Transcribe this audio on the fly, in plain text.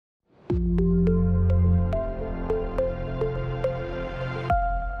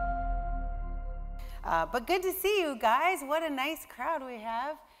But good to see you guys. What a nice crowd we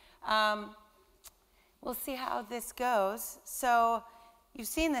have. We'll see how this goes. So you've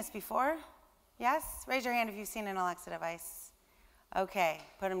seen this before? Yes? Raise your hand if you've seen an Alexa device. Okay,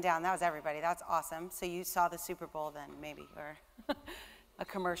 put them down. That was everybody. That's awesome. So you saw the Super Bowl then, maybe, or a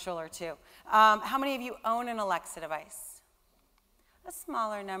commercial or two. How many of you own an Alexa device? A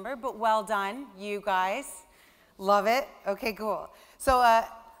smaller number, but well done, you guys. Love it. Okay, cool. So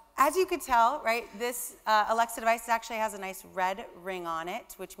as you could tell, right, this Alexa device actually has a nice red ring on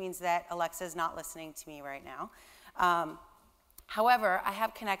it, which means that Alexa is not listening to me right now. However, I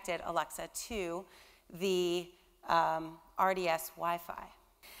have connected Alexa to the RDS Wi-Fi.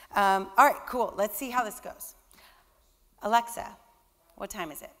 All right, cool. Let's see how this goes. Alexa, what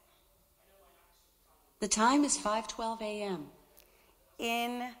time is it? The time is 5:12 a.m.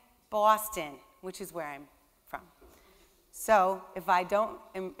 In Boston, which is where I'm from. So if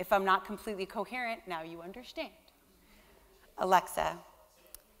I'm not completely coherent, now you understand. Alexa,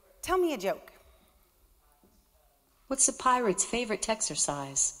 tell me a joke. What's a pirate's favorite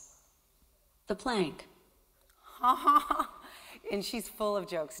exercise? The plank. And she's full of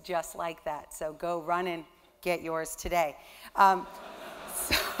jokes just like that. So go run and get yours today.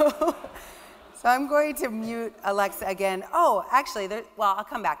 So I'm going to mute Alexa again. Oh, actually, well, I'll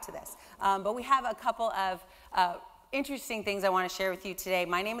come back to this. But we have a couple of interesting things I want to share with you today.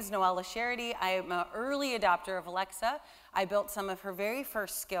 My name is Noelle Charity. I am an early adopter of Alexa. I built some of her very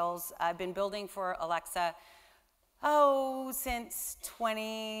first skills. I've been building for Alexa, since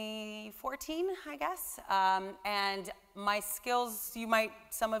 2014, I guess. And my skills,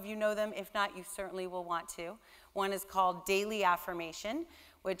 some of you know them. If not, you certainly will want to. One is called Daily Affirmation,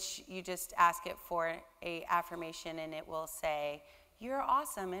 which you just ask it for an affirmation and it will say, "You're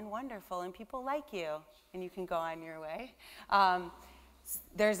awesome and wonderful and people like you," and you can go on your way.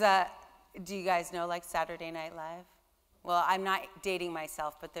 Do you guys know like Saturday Night Live? Well, I'm not dating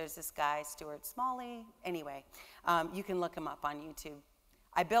myself, but there's this guy, Stuart Smalley. Anyway, you can look him up on YouTube.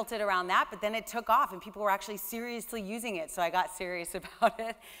 I built it around that, but then it took off and people were actually seriously using it, so I got serious about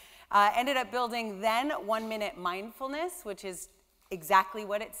it. Ended up building then 1 minute mindfulness, which is exactly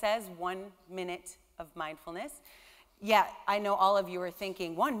what it says, 1 minute of mindfulness. Yeah, I know all of you are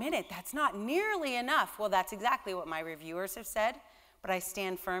thinking, 1 minute, that's not nearly enough. Well, that's exactly what my reviewers have said, but I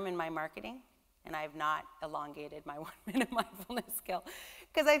stand firm in my marketing, and I have not elongated my 1 minute mindfulness skill,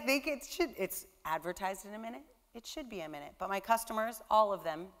 because I think it's advertised in a minute. It should be a minute, but my customers, all of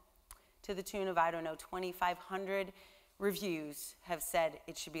them, to the tune of, 2,500 reviews have said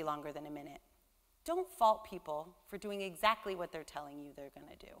it should be longer than a minute. Don't fault people for doing exactly what they're telling you they're going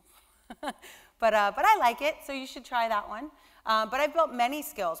to do. But I like it, so you should try that one. But I've built many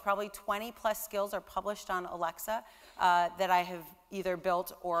skills, probably 20 plus skills are published on Alexa that I have either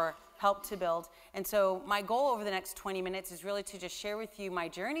built or helped to build. And so my goal over the next 20 minutes is really to just share with you my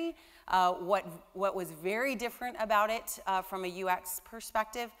journey, what was very different about it from a UX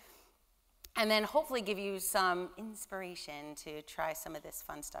perspective, and then hopefully give you some inspiration to try some of this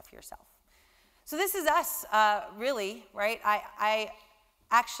fun stuff yourself. So this is us, really, right? I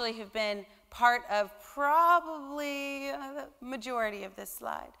actually have been part of probably the majority of this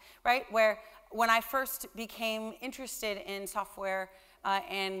slide, right? Where when I first became interested in software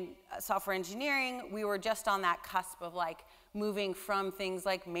and software engineering, we were just on that cusp of like moving from things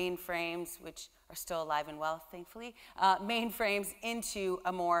like mainframes, which are still alive and well, thankfully, mainframes into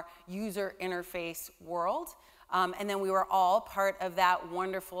a more user interface world. And then we were all part of that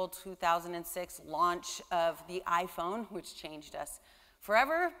wonderful 2006 launch of the iPhone, which changed us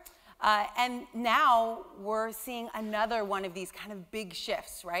forever. And now we're seeing another one of these kind of big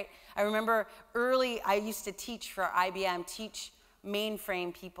shifts, right? I remember I used to teach for IBM, teach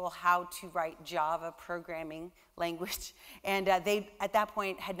mainframe people how to write Java programming language. And they, at that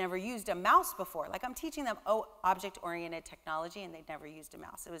point, had never used a mouse before. Like I'm teaching them, object-oriented technology, and they'd never used a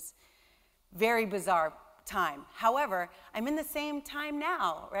mouse. It was very bizarre time. However, I'm in the same time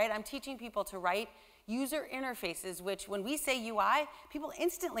now, right? I'm teaching people to write user interfaces, which when we say UI, people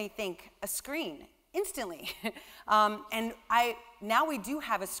instantly think a screen, instantly. And now we do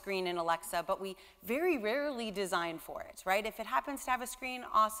have a screen in Alexa, but we very rarely design for it, right? If it happens to have a screen,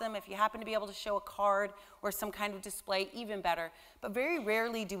 awesome. If you happen to be able to show a card or some kind of display, even better. But very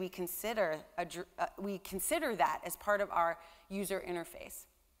rarely do we consider that as part of our user interface.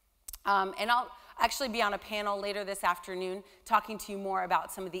 And I'll actually be on a panel later this afternoon talking to you more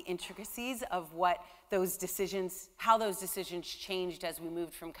about some of the intricacies of what those decisions, how those decisions changed as we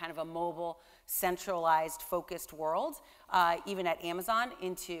moved from kind of a mobile, centralized, focused world, even at Amazon,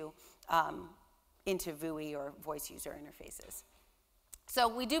 into VUI or voice user interfaces. So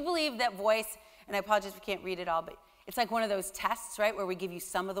we do believe that voice and I apologize if you can't read it all, but it's like one of those tests, right, where we give you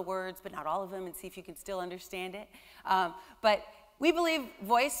some of the words, but not all of them, and see if you can still understand it. But we believe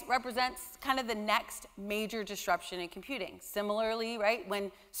voice represents kind of the next major disruption in computing. Similarly, right,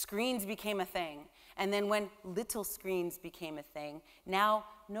 when screens became a thing, and then when little screens became a thing, now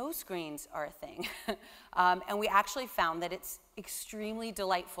no screens are a thing. And we actually found that it's extremely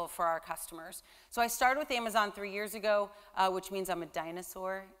delightful for our customers. So I started with Amazon 3 years ago, which means I'm a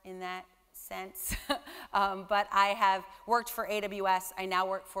dinosaur in that sense. But I have worked for AWS. I now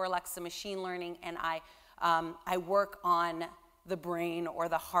work for Alexa Machine Learning, and I work on the brain or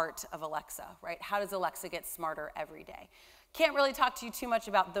the heart of Alexa, right? How does Alexa get smarter every day? Can't really talk to you too much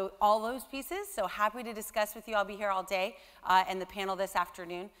about all those pieces, so happy to discuss with you. I'll be here all day and the panel this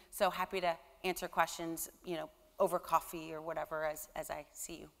afternoon, so happy to answer questions, over coffee or whatever as I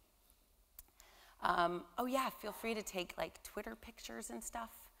see you. Oh yeah, feel free to take like Twitter pictures and stuff.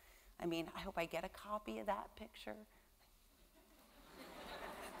 I mean, I hope I get a copy of that picture.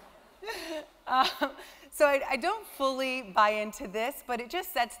 So I don't fully buy into this, but it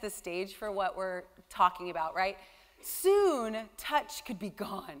just sets the stage for what we're talking about, right? Soon, touch could be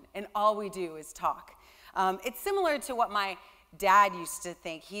gone, and all we do is talk. It's similar to what my dad used to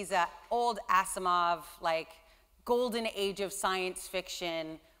think. He's an old Asimov, like, golden age of science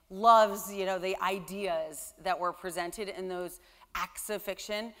fiction, loves, the ideas that were presented in those acts of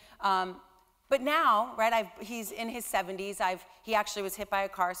fiction. But now, right, he's in his 70s. He actually was hit by a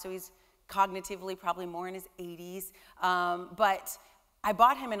car, so he's cognitively probably more in his 80s. But I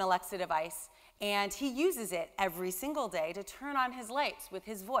bought him an Alexa device, and he uses it every single day to turn on his lights with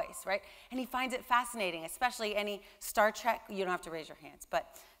his voice, right? And he finds it fascinating, especially any Star Trek, you don't have to raise your hands,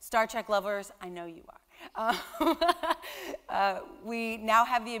 but Star Trek lovers, I know you are. We now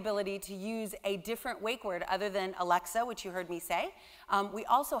have the ability to use a different wake word other than Alexa, which you heard me say. We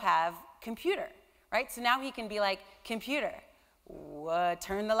also have computer, right? So now he can be like, computer,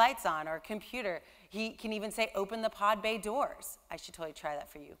 turn the lights on, or computer. He can even say, open the pod bay doors. I should totally try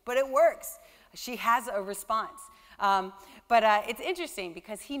that for you, but it works. She has a response. But it's interesting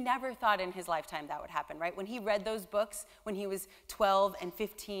because he never thought in his lifetime that would happen, right? When he read those books when he was 12 and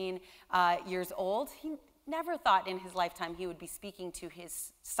 15 years old, he never thought in his lifetime he would be speaking to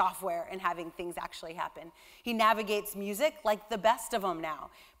his software and having things actually happen. He navigates music like the best of them now,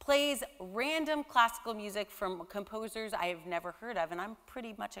 plays random classical music from composers I have never heard of, and I'm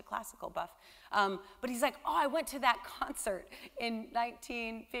pretty much a classical buff. But he's like, oh, I went to that concert in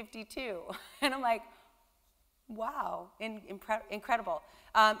 1952. And I'm like, wow, incredible.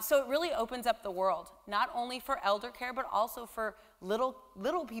 So it really opens up the world, not only for elder care, but also for little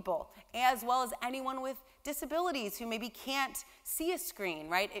people, as well as anyone with disabilities who maybe can't see a screen,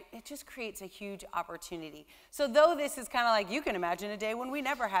 right? It just creates a huge opportunity. So though this is kind of like, you can imagine a day when we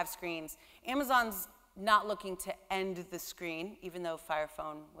never have screens, Amazon's not looking to end the screen, even though Fire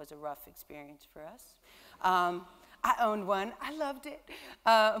Phone was a rough experience for us. I owned one, I loved it,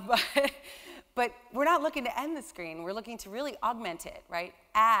 but we're not looking to end the screen. We're looking to really augment it, right?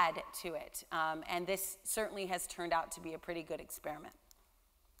 Add to it, and this certainly has turned out to be a pretty good experiment.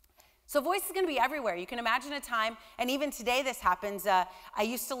 So voice is going to be everywhere. You can imagine a time, and even today this happens. I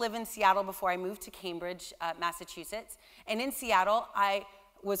used to live in Seattle before I moved to Cambridge, Massachusetts, and in Seattle, I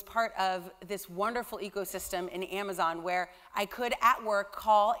was part of this wonderful ecosystem in Amazon where I could, at work,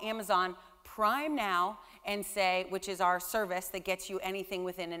 call Amazon Prime Now and say, which is our service that gets you anything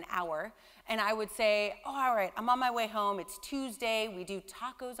within an hour, and I would say, oh, all right, I'm on my way home. It's Tuesday. We do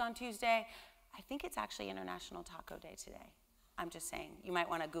tacos on Tuesday. I think it's actually International Taco Day today. I'm just saying. You might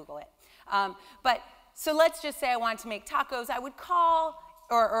want to Google it. But so let's just say I wanted to make tacos. I would call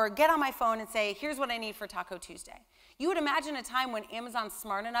or get on my phone and say, here's what I need for Taco Tuesday. You would imagine a time when Amazon's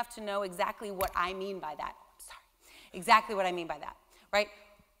smart enough to know exactly what I mean by that. Exactly what I mean by that, right?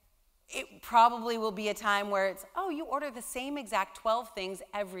 It probably will be a time where it's, oh, you order the same exact 12 things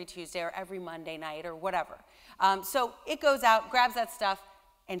every Tuesday or every Monday night or whatever. So it goes out, grabs that stuff,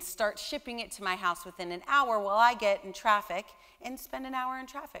 and starts shipping it to my house within an hour while I get in traffic and spend an hour in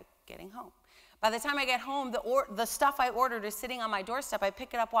traffic getting home. By the time I get home, the stuff I ordered is sitting on my doorstep. I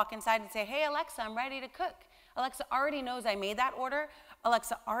pick it up, walk inside, and say, hey, Alexa, I'm ready to cook. Alexa already knows I made that order.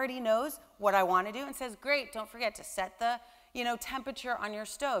 Alexa already knows what I want to do and says, great, don't forget to set the temperature on your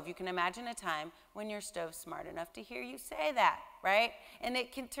stove. You can imagine a time when your stove's smart enough to hear you say that, right? And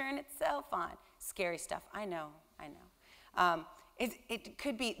it can turn itself on. Scary stuff, I know. It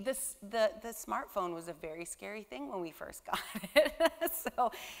could be, the smartphone was a very scary thing when we first got it.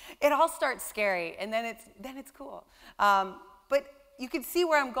 So it all starts scary, and then it's cool. But you can see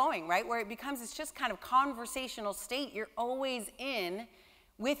where I'm going, right? Where it becomes, it's just kind of conversational state you're always in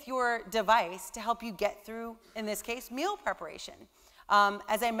with your device to help you get through, in this case, meal preparation.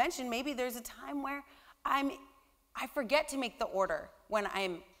 As I mentioned, maybe there's a time where I forget to make the order when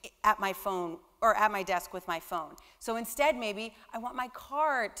I'm at my phone or at my desk with my phone. So instead, maybe I want my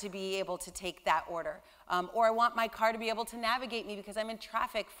car to be able to take that order. Or I want my car to be able to navigate me because I'm in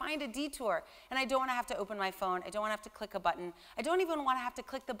traffic, find a detour, and I don't want to have to open my phone. I don't want to have to click a button. I don't even want to have to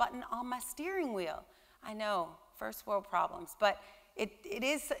click the button on my steering wheel. I know, first world problems, but it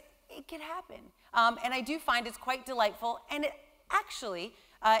can happen. And I do find it's quite delightful, and it actually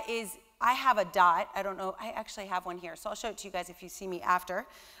I have a dot. I don't know, I actually have one here, so I'll show it to you guys if you see me after.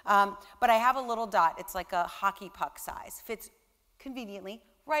 But I have a little dot. It's like a hockey puck size. Fits conveniently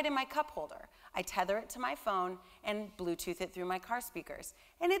right in my cup holder. I tether it to my phone and Bluetooth it through my car speakers.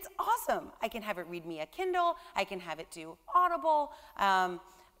 And it's awesome. I can have it read me a Kindle. I can have it do Audible.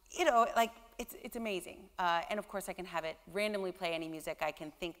 You know, like, it's amazing. And of course, I can have it randomly play any music I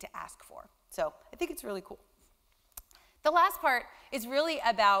can think to ask for. So I think it's really cool. The last part is really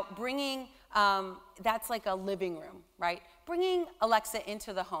about bringing, that's like a living room, right? Bringing Alexa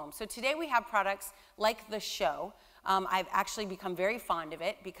into the home. So today we have products like the Show. I've actually become very fond of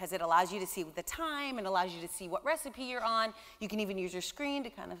it because it allows you to see the time, it allows you to see what recipe you're on. You can even use your screen to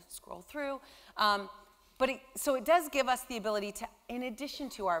kind of scroll through. So it does give us the ability to, in addition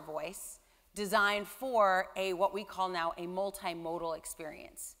to our voice, design for what we call now a multimodal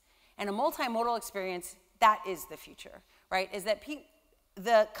experience. And a multimodal experience, that is the future, right? Is that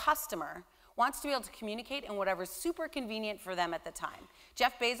the customer wants to be able to communicate in whatever's super convenient for them at the time.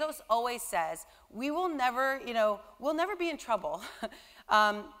 Jeff Bezos always says, we'll never be in trouble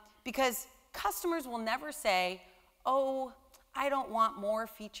because customers will never say, oh, I don't want more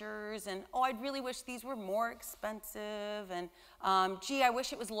features, and oh, I'd really wish these were more expensive, and gee, I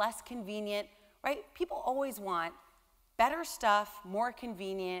wish it was less convenient, right? People always want better stuff, more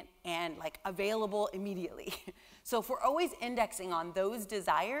convenient, and like available immediately. So if we're always indexing on those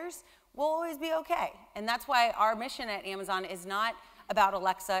desires, we'll always be okay. And that's why our mission at Amazon is not about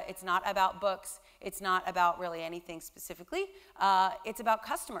Alexa, it's not about books, it's not about really anything specifically, it's about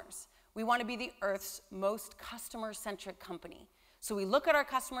customers. We want to be the Earth's most customer-centric company. So we look at our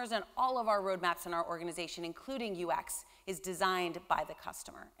customers, and all of our roadmaps in our organization, including UX, is designed by the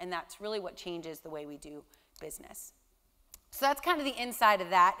customer. And that's really what changes the way we do business. So that's kind of the inside of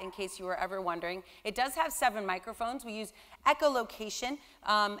that, in case you were ever wondering. It does have 7 microphones. We use echolocation,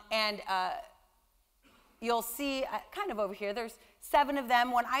 and you'll see kind of over here, there's 7 of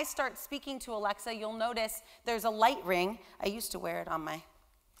them. When I start speaking to Alexa, you'll notice there's a light ring. I used to wear it on my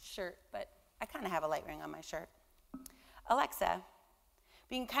shirt, but I kind of have a light ring on my shirt. Alexa,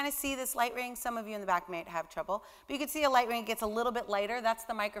 but you can kind of see this light ring. Some of you in the back might have trouble, but you can see a light ring. It gets a little bit lighter. That's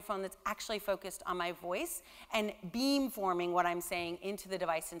the microphone that's actually focused on my voice and beamforming what I'm saying into the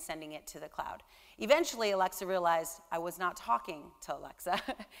device and sending it to the cloud. Eventually, Alexa realized I was not talking to Alexa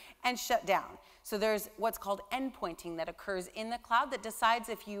and shut down. So there's what's called endpointing that occurs in the cloud that decides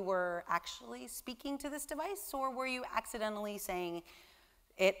if you were actually speaking to this device or were you accidentally saying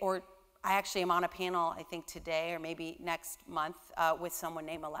it. Or I actually am on a panel, I think today or maybe next month, with someone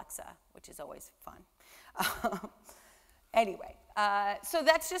named Alexa, which is always fun. Anyway, so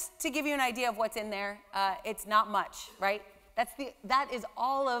that's just to give you an idea of what's in there. It's not much, right? That is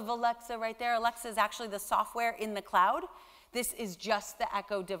all of Alexa right there. Alexa is actually the software in the cloud. This is just the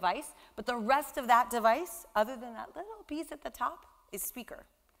Echo device. But the rest of that device, other than that little piece at the top, is speaker,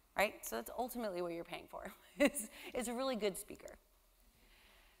 right? So that's ultimately what you're paying for. It's a really good speaker.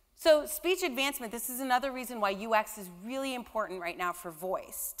 So speech advancement, this is another reason why UX is really important right now for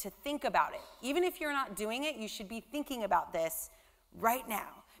voice, to think about it. Even if you're not doing it, you should be thinking about this right now.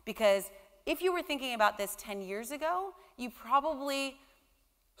 Because if you were thinking about this 10 years ago, you probably,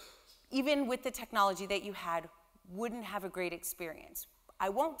 even with the technology that you had, wouldn't have a great experience. I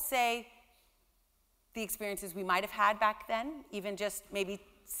won't say the experiences we might have had back then, even just maybe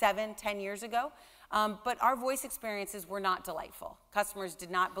 7, 10 years ago. But our voice experiences were not delightful. Customers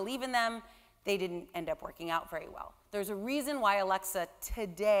did not believe in them. They didn't end up working out very well. There's a reason why Alexa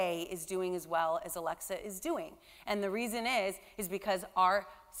today is doing as well as Alexa is doing. And the reason is because our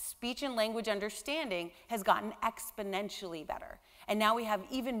speech and language understanding has gotten exponentially better. And now we have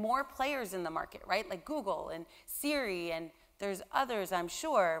even more players in the market, right? Like Google and Siri, and there's others, I'm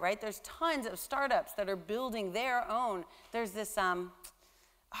sure, right? There's tons of startups that are building their own. There's this, I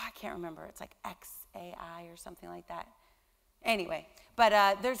can't remember, it's like XAI or something like that. Anyway,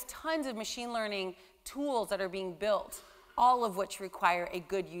 but there's tons of machine learning tools that are being built, all of which require a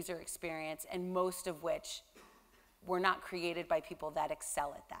good user experience, and most of which were not created by people that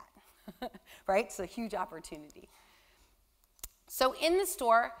excel at that, right? So huge opportunity. So in the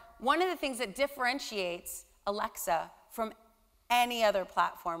store, one of the things that differentiates Alexa from any other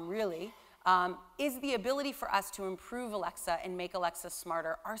platform, really, is the ability for us to improve Alexa and make Alexa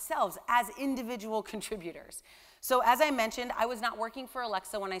smarter ourselves as individual contributors. So as I mentioned, I was not working for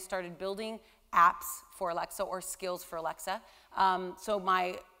Alexa when I started building apps for Alexa or skills for Alexa. So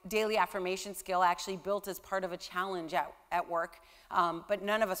my daily affirmation skill I actually built as part of a challenge at work, but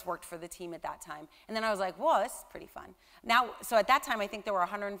none of us worked for the team at that time. And then I was like, whoa, this is pretty fun. Now, so at that time, I think there were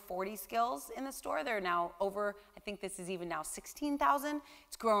 140 skills in the store. There are now over, I think this is even now 16,000.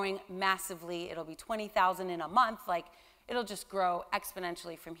 It's growing massively. It'll be 20,000 in a month. Like, it'll just grow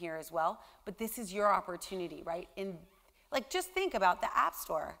exponentially from here as well. But this is your opportunity, right? Like, just think about the App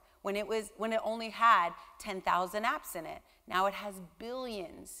Store when it only had 10,000 apps in it. Now it has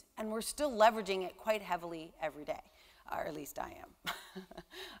billions, and we're still leveraging it quite heavily every day, or at least I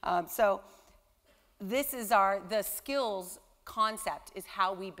am. So this is the skills concept is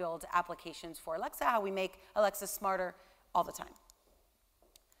how we build applications for Alexa, how we make Alexa smarter all the time.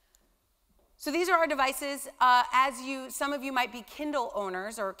 So these are our devices. Some of you might be Kindle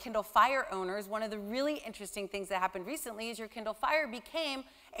owners or Kindle Fire owners. One of the really interesting things that happened recently is your Kindle Fire became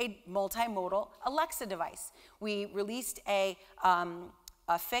a multimodal Alexa device. We released a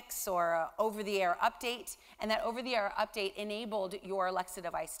fix or a over-the-air update, and that over-the-air update enabled your Alexa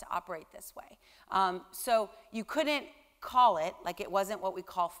device to operate this way. So you couldn't call it, like it wasn't what we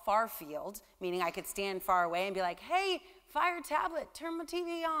call far field, meaning I could stand far away and be like, hey, Fire tablet, turn my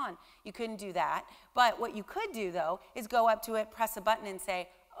TV on. You couldn't do that. But what you could do, though, is go up to it, press a button, and say,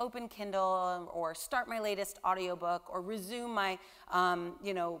 open Kindle, or start my latest audiobook, or resume my,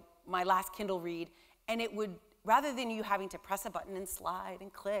 my last Kindle read. And it would, rather than you having to press a button and slide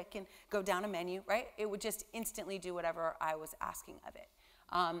and click and go down a menu, right? It would just instantly do whatever I was asking of it.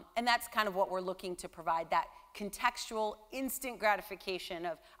 And that's kind of what we're looking to provide, that contextual, instant gratification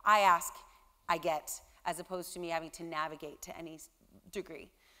of I ask, I get, as opposed to me having to navigate to any degree.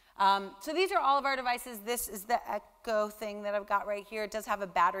 So these are all of our devices. This is the Echo thing that I've got right here. It does have a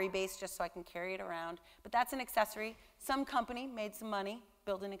battery base just so I can carry it around, but that's an accessory. Some company made some money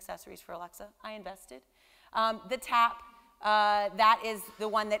building accessories for Alexa. I invested. The Tap, that is the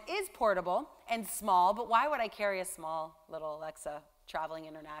one that is portable and small, but why would I carry a small little Alexa traveling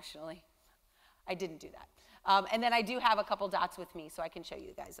internationally? I didn't do that. And then I do have a couple dots with me, so I can show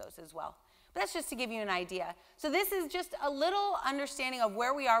you guys those as well. But that's just to give you an idea. So this is just a little understanding of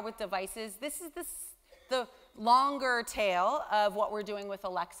where we are with devices. This is the longer tail of what we're doing with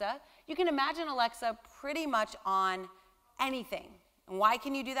Alexa. You can imagine Alexa pretty much on anything. And why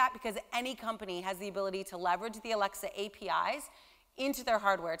can you do that? Because any company has the ability to leverage the Alexa APIs into their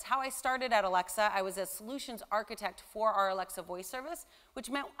hardware. It's how I started at Alexa. I was a solutions architect for our Alexa voice service, which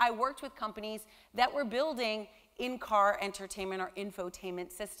meant I worked with companies that were building in-car entertainment or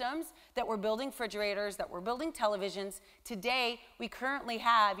infotainment systems, that were building refrigerators, that were building televisions. Today, we currently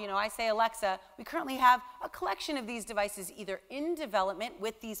have, I say Alexa, we currently have a collection of these devices either in development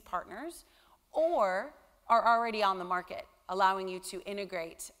with these partners or are already on the market, allowing you to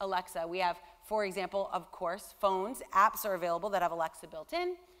integrate Alexa. We have, for example, of course, phones, apps are available that have Alexa built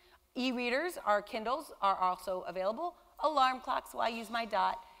in. E-readers, our Kindles, are also available. Alarm clocks, well, I use my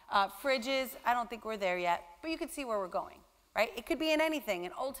Dot. Fridges, I don't think we're there yet, but you can see where we're going, right? It could be in anything,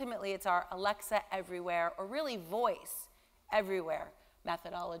 and ultimately it's our Alexa everywhere, or really voice everywhere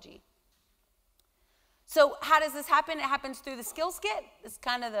methodology. So how does this happen? It happens through the skills kit. It's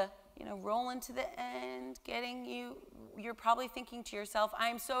kind of the, rolling to the end, getting you, you're probably thinking to yourself,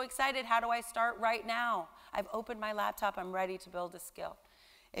 I'm so excited, how do I start right now? I've opened my laptop, I'm ready to build a skill.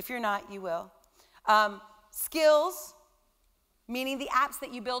 If you're not, you will. Skills, meaning the apps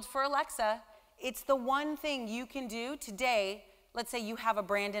that you build for Alexa, it's the one thing you can do today. Let's say you have a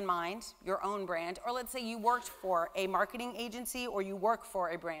brand in mind, your own brand, or let's say you worked for a marketing agency or you work for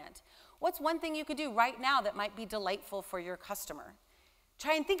a brand. What's one thing you could do right now that might be delightful for your customer?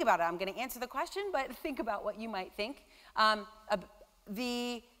 Try and think about it. I'm going to answer the question, but think about what you might think.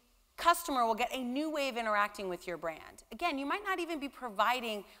 The customer will get a new way of interacting with your brand. Again, you might not even be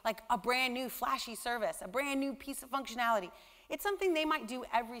providing like a brand new flashy service, a brand new piece of functionality. It's something they might do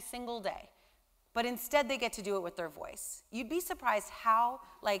every single day, but instead they get to do it with their voice. You'd be surprised how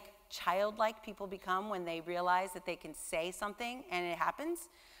childlike people become when they realize that they can say something and it happens.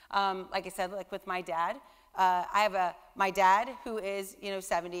 Like I said, like with my dad, I have my dad who is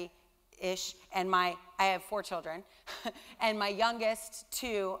 70-ish, and I have 4 children, and my youngest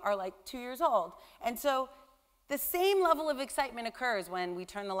 2 are like 2 years old, and so the same level of excitement occurs when we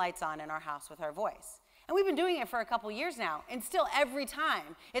turn the lights on in our house with our voice. And we've been doing it for a couple years now, and still every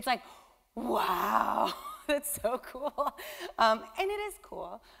time, it's like, wow, That's so cool. And it is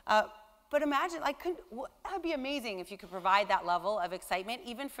cool. But imagine, like, that would be amazing if you could provide that level of excitement,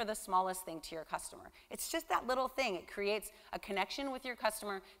 even for the smallest thing to your customer. It's just that little thing. It creates a connection with your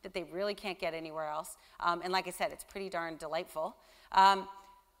customer that they really can't get anywhere else. And like I said, it's pretty darn delightful.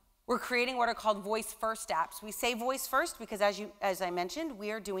 We're creating what are called voice-first apps. We say voice-first because, as I mentioned,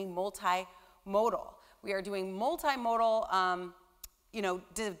 we are doing multimodal. We are doing multimodal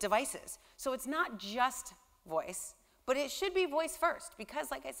devices. So it's not just voice, but it should be voice first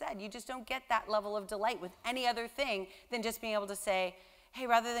because, like I said, you just don't get that level of delight with any other thing than just being able to say, hey,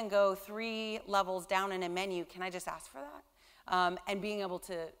 rather than go 3 levels down in a menu, can I just ask for that? And being able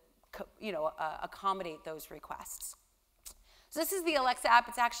to accommodate those requests. So this is the Alexa app.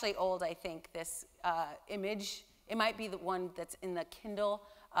 It's actually old, I think, this image. It might be the one that's in the Kindle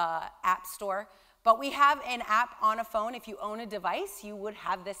app store. But we have an app on a phone. If you own a device, you would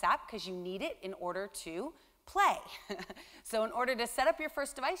have this app because you need it in order to play. So in order to set up your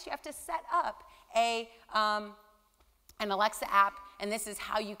first device, you have to set up an Alexa app, and this is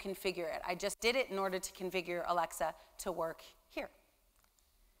how you configure it. I just did it in order to configure Alexa to work here.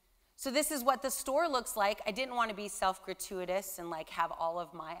 So this is what the store looks like. I didn't want to be self-gratuitous and like have all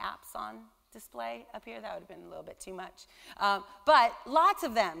of my apps on display up here. That would have been a little bit too much. But lots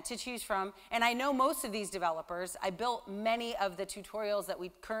of them to choose from. And I know most of these developers. I built many of the tutorials that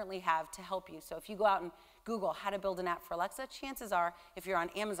we currently have to help you. So if you go out and Google how to build an app for Alexa, chances are, if you're on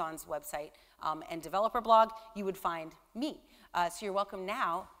Amazon's website and developer blog, you would find me. So you're welcome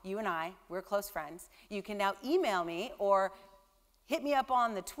now. You and I, we're close friends. You can now email me or hit me up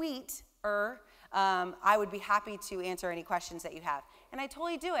on the tweet. I would be happy to answer any questions that you have. And I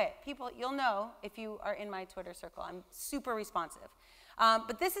totally do it. People, you'll know if you are in my Twitter circle. I'm super responsive.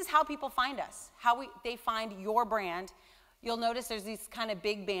 But this is how people find us, how they find your brand. You'll notice there's this kind of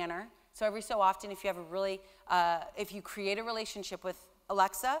big banner. So every so often, if you have if you create a relationship with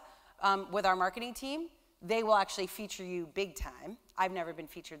Alexa, with our marketing team, they will actually feature you big time. I've never been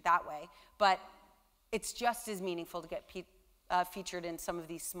featured that way, but it's just as meaningful to get featured in some of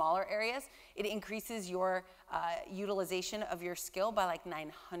these smaller areas. It increases your utilization of your skill by like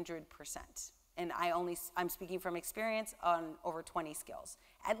 900%. And I'm speaking from experience on over 20 skills,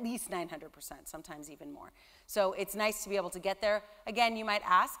 at least 900%, sometimes even more. So it's nice to be able to get there. Again, you might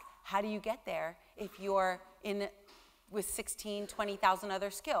ask, how do you get there if you're with 16, 20,000 other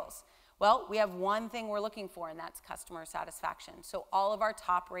skills? Well, we have one thing we're looking for, and that's customer satisfaction. So all of our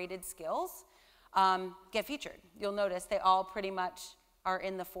top-rated skills get featured. You'll notice they all pretty much are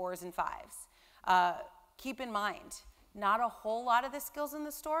in the 4s and 5s. Keep in mind, not a whole lot of the skills in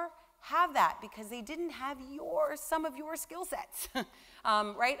the store have that because they didn't have some of your skill sets,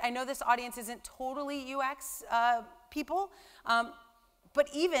 right? I know this audience isn't totally UX people, but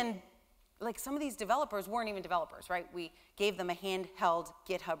even like some of these developers weren't even developers, right? We gave them a handheld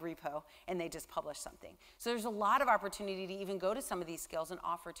GitHub repo and they just published something. So there's a lot of opportunity to even go to some of these skills and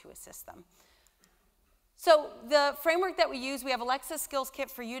offer to assist them. So the framework that we use, we have Alexa Skills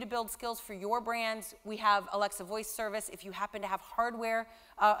Kit for you to build skills for your brands. We have Alexa Voice Service if you happen to have hardware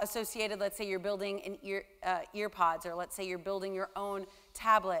associated. Let's say you're building an earpods, or let's say you're building your own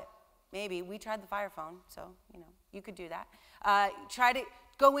tablet. Maybe we tried the Fire Phone, so you could do that. Try to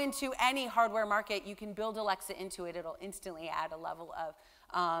go into any hardware market. You can build Alexa into it. It'll instantly add a level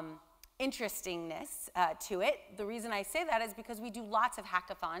of interestingness to it. The reason I say that is because we do lots of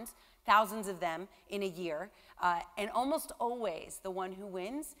hackathons, thousands of them in a year, and almost always the one who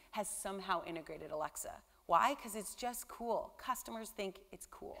wins has somehow integrated Alexa. Why? Because it's just cool. Customers think it's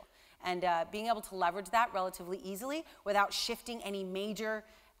cool. And being able to leverage that relatively easily without shifting any major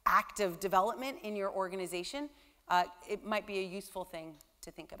active development in your organization, it might be a useful thing to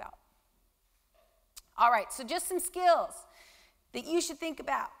think about. All right, so just some skills that you should think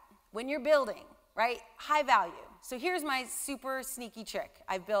about when you're building, right? High value. So here's my super sneaky trick.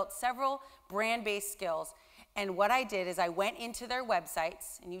 I've built several brand-based skills, and what I did is I went into their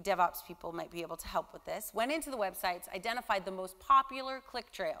websites, and you DevOps people might be able to help with this, went into the websites, identified the most popular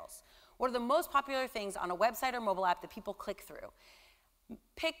click trails. What are the most popular things on a website or mobile app that people click through?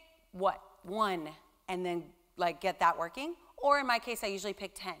 Pick one, and then like get that working. Or in my case, I usually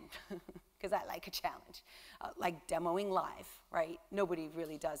pick 10 because I like a challenge, like demoing live, right? Nobody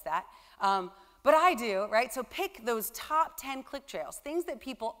really does that. But I do, right? So pick those top 10 click trails, things that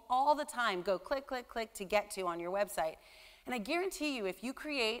people all the time go click, click, click to get to on your website. And I guarantee you, if you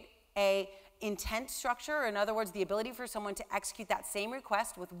create a intent structure, or in other words, the ability for someone to execute that same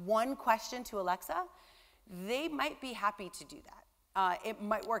request with one question to Alexa, they might be happy to do that. It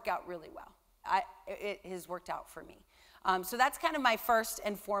might work out really well. It has worked out for me. So that's kind of my first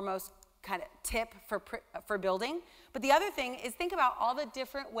and foremost kind of tip for building. But the other thing is think about all the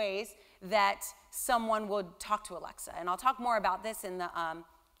different ways that someone would talk to Alexa. And I'll talk more about this in the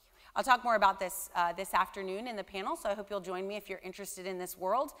this afternoon in the panel, so I hope you'll join me if you're interested in this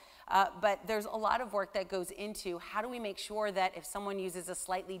world. But there's a lot of work that goes into how do we make sure that if someone uses a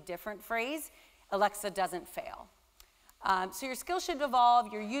slightly different phrase, Alexa doesn't fail. So your skills should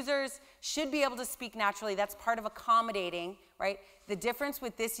evolve. Your users should be able to speak naturally. That's part of accommodating, right? The difference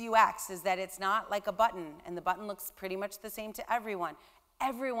with this UX is that it's not like a button, and the button looks pretty much the same to everyone.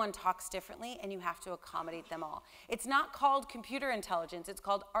 Everyone talks differently, and you have to accommodate them all. It's not called computer intelligence. It's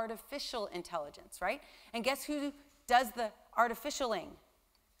called artificial intelligence, right? And guess who does the artificialing?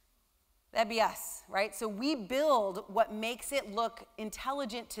 That'd be us, right? So we build what makes it look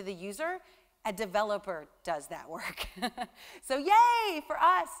intelligent to the user. A developer does that work. So yay for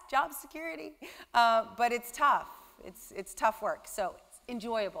us, job security. But it's tough. It's tough work. So it's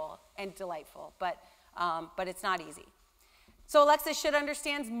enjoyable and delightful, but it's not easy. So Alexa should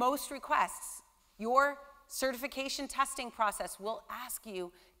understand most requests. Your certification testing process will ask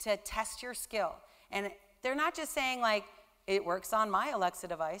you to test your skill. And they're not just saying like, it works on my Alexa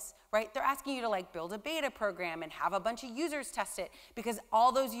device, right? They're asking you to like build a beta program and have a bunch of users test it, because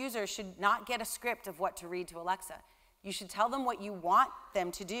all those users should not get a script of what to read to Alexa. You should tell them what you want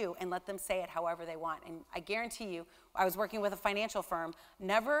them to do and let them say it however they want. And I guarantee you, I was working with a financial firm,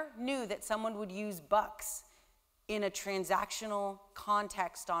 never knew that someone would use bucks in a transactional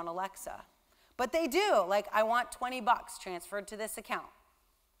context on Alexa. But they do, like, I want 20 bucks transferred to this account.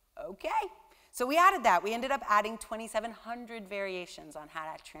 Okay. So we added that. We ended up adding 2,700 variations on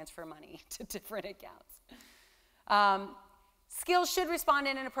how to transfer money to different accounts. Skills should respond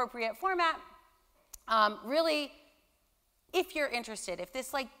in an appropriate format. Really, if you're interested, if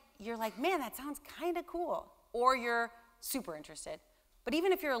this you're like, man, that sounds kind of cool, or you're super interested. But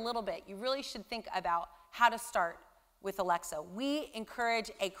even if you're a little bit, you really should think about how to start with Alexa. We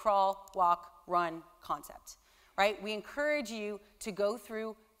encourage a crawl, walk, run concept, right? We encourage you to go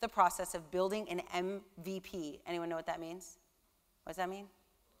through the process of building an MVP. Anyone know what that means? What does that mean?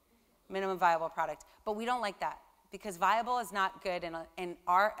 Minimum viable product. But we don't like that, because viable is not good, and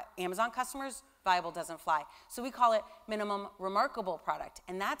our Amazon customers, viable doesn't fly. So we call it minimum remarkable product.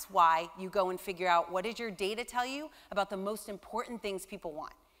 And that's why you go and figure out what does your data tell you about the most important things people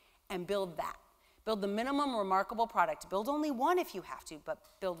want, and build that. Build the minimum remarkable product. Build only one if you have to, but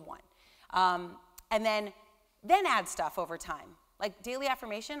build one. And then add stuff over time. Like daily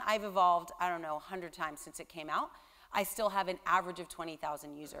affirmation, I've evolved, I don't know, 100 times since it came out. I still have an average of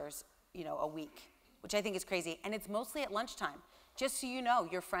 20,000 users, a week, which I think is crazy. And it's mostly at lunchtime. Just so you know,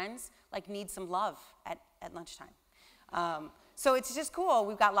 your friends need some love at lunchtime. So it's just cool.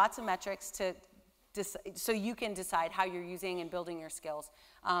 We've got lots of metrics so you can decide how you're using and building your skills.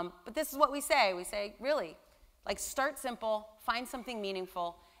 But this is what we say. We say, really, start simple, find something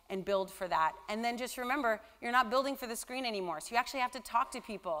meaningful, and build for that. And then just remember, you're not building for the screen anymore, so you actually have to talk to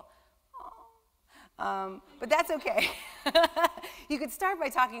people. But that's okay. You could start by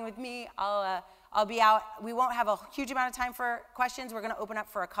talking with me. I'll be out. We won't have a huge amount of time for questions. We're going to open up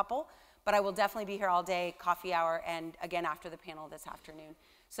for a couple, but I will definitely be here all day, coffee hour, and again after the panel this afternoon.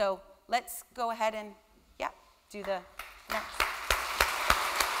 So let's go ahead and, do the next.